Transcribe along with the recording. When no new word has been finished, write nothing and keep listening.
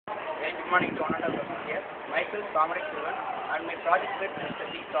morning to another person here. Myself, s.Thamaraichselvan, and my project mate,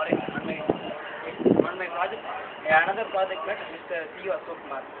 Mr. s.Thamaraichselvan, and my project, another project mate, Mr.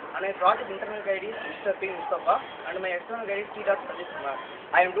 c.Kumar, and my project internal guide is Mr. P. Mustafa, and my external guide is t.Kumar.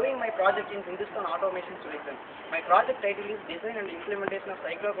 I am doing my project in Hindustan Automation Solutions. My project title is Design and Implementation of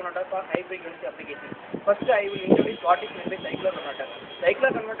Cyclo-converter for High Frequency Applications. First, I will introduce what is meant by cyclo-converter.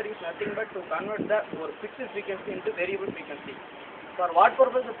 Cyclo-converter is nothing but to convert the fixed frequency into variable frequency. For what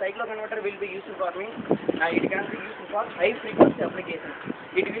purpose the cyclo-converter will be used for means, it can be used for high frequency applications.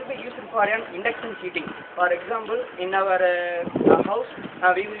 It will be used for an induction heating. For example, in our house,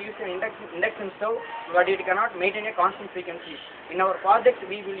 we will use an induction stove, but it cannot maintain a constant frequency. In our project,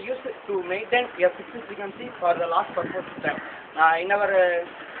 we will use to maintain a fixed frequency for the last purpose system.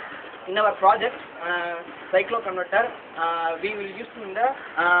 In our project, cyclo-converter, we will use in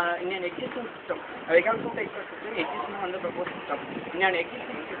an existing system. We can put system existing on the proposed system. In an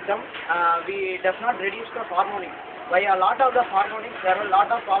existing system, we does not reduce the harmonics. By a lot of the harmonics, there are a lot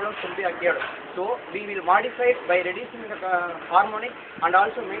of problems will be occurred. So we will modify it by reducing the harmonics and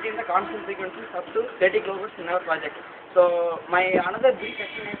also maintain the constant frequencies up to 30 kHz in our project. So my another brief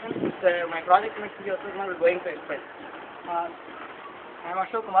explanation is my project mate will going to explain. I am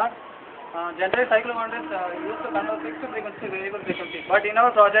Ashok Kumar. Generally, cyclo-converter is used to convert fixed frequency to variable frequency. But in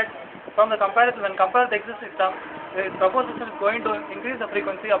our project, from the comparison, when compared to the existing system, the proposed system is going to increase the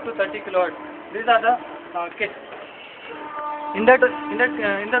frequency up to 30 kHz. These are the kits. In that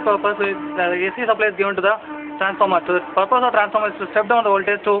purpose, the AC supply is given to the transformer. So the purpose of transformer is to step down the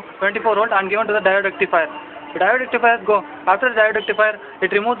voltage to 24 volt and given to the diode rectifier. The diode rectifier after the diode rectifier,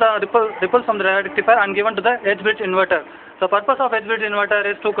 it removes the ripples from the diode rectifier and given to the edge bridge inverter. The purpose of edge bridge inverter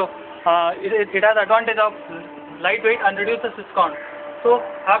is to it has advantage of lightweight and reduces its count. So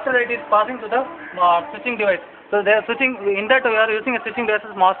after that, it is passing to the switching device. So they are switching. In that we are using a switching device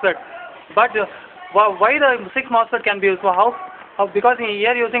as MOSFET. But why the 6 MOSFET can be used? So how because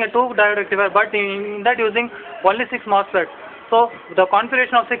here using a 2 diode rectifier, but in that using only 6 MOSFET. So the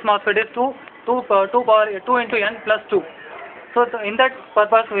configuration of 6 MOSFET is 2 into n plus 2. So in that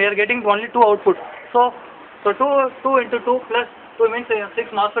purpose we are getting only 2 outputs. So 2 into 2 plus 2 means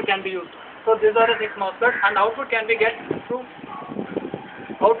 6 MOSFET can be used. So these are the 6 MOSFET, and output can be get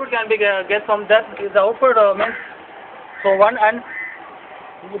from that. The output means so one and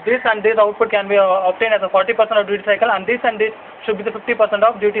this output can be obtained as a 40% of duty cycle, and this should be the 50%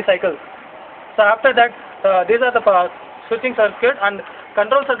 of duty cycle. So after that, these are the switching circuit, and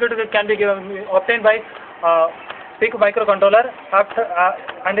control circuit can be obtained by PIC microcontroller.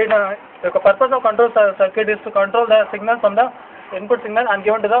 The purpose of control circuit is to control the signal from the input signal and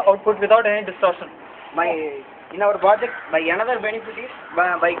given to the output without any distortion. In our project, by another benefit is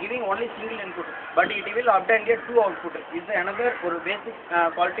by giving only single input, but it will obtain a 2 output. Is another basic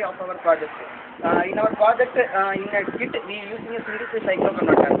quality of our project. In our project, in a kit, we are using a single phase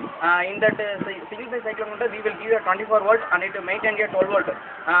cyclo-converter. In that single phase cyclo-converter, we will give a 24 volt and it will maintain a 12 volt,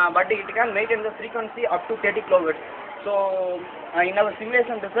 but it can maintain the frequency up to 30 kHz. So in our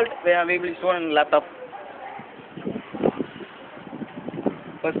simulation result, we will show on laptop.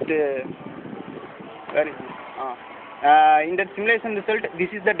 First, where is it? In the simulation result, this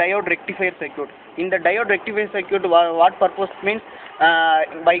is the diode rectifier circuit. In the diode rectifier circuit, what purpose means,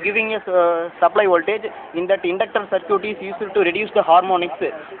 by giving a supply voltage, in that inductor circuit is used to reduce the harmonics.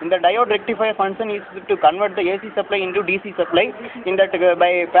 In the diode rectifier function is to convert the AC supply into DC supply. In that,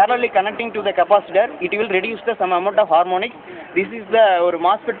 by parallelly connecting to the capacitor, it will reduce the some amount of harmonics. This is the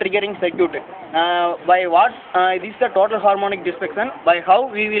MOSFET triggering circuit. By what? This is the total harmonic dispersion. By how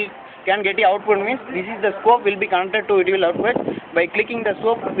we can get the output means, this is the scope will be connected to it will output. By clicking the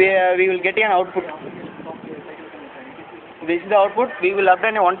scope, we will get an output. This is the output. We will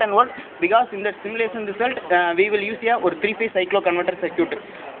obtain a 110 volt because in the simulation result, we will use a 3-phase cyclo-converter circuit.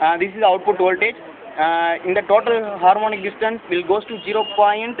 This is the output voltage. In the total harmonic distance will goes to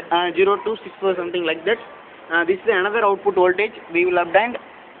 0.0264 something like that. This is another output voltage we will obtain.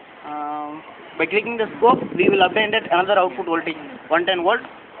 By clicking the scope, we will obtain that another output voltage 110 volt.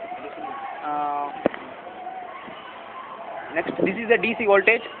 Next, this is the DC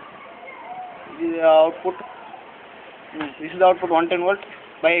voltage. This is the output. This is the output 110 volt.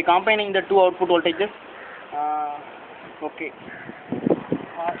 By combining the 2 output voltages, okay.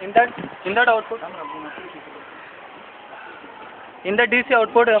 In that output, in the DC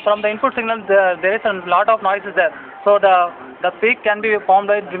output, from the input signal, there is a lot of noise is there. So the peak can be formed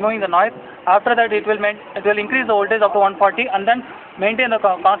by removing the noise. After that, it will increase the voltage up to 140 and then maintain the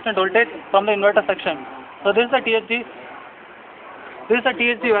constant voltage from the inverter section. So this is the THD. This is the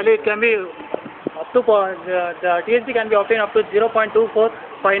THD value. It can be up to the THD can be obtained up to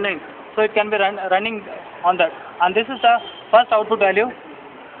 0.2459. so it can be running on that. And this is the first output value.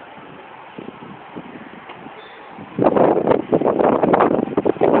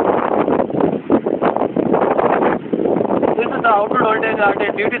 This is the output voltage at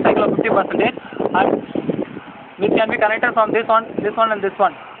a duty cycle of 50%, and which can be connected from this one, and this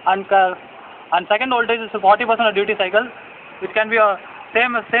one. And second voltage is 40% of duty cycle, which can be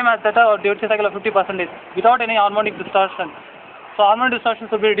same as that of duty cycle of 50% without any harmonic distortion. So harmonic distortion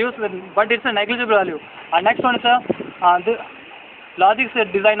should be reduced, but it's a negligible value. And next one is the logic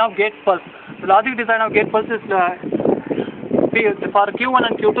design of gate pulse. The logic design of gate pulse is for Q1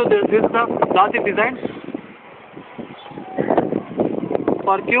 and Q2. This is the logic design.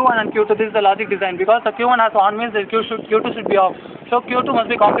 For Q1 and Q2, this is the logic design. Because the Q1 has on means the Q2 should be off. So Q2 must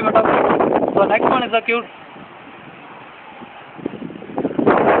be complement of Q2. So next one is the Q.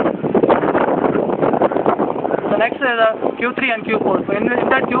 So next is the Q3 and Q4. So in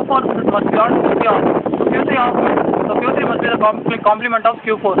that Q4 must be on, Q3 off. So Q3 off. So Q3 must be the complement of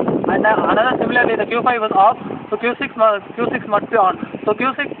Q4. And another similarly, the Q5 was off. So Q6 must be on. So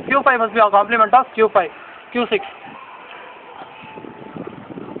Q5 must be a complement of Q6.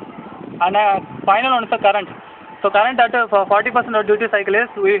 And final one is the current. So current at 40% of duty cycle is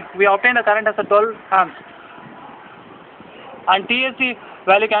we obtain the current as a 12 amps. And TSC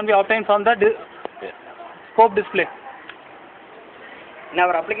value can be obtained from the scope display. In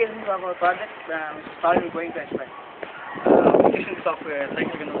our applications of our project, Mr. is going to explain. Applications of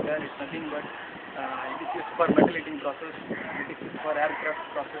cyclo-converter is nothing but it is used for metal heating process, it is used for aircraft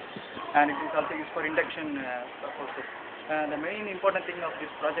process, and it is also used for induction process. The main important thing of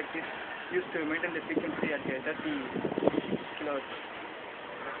this project is used to maintain the frequency at 30 kHz.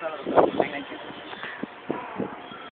 Thank you.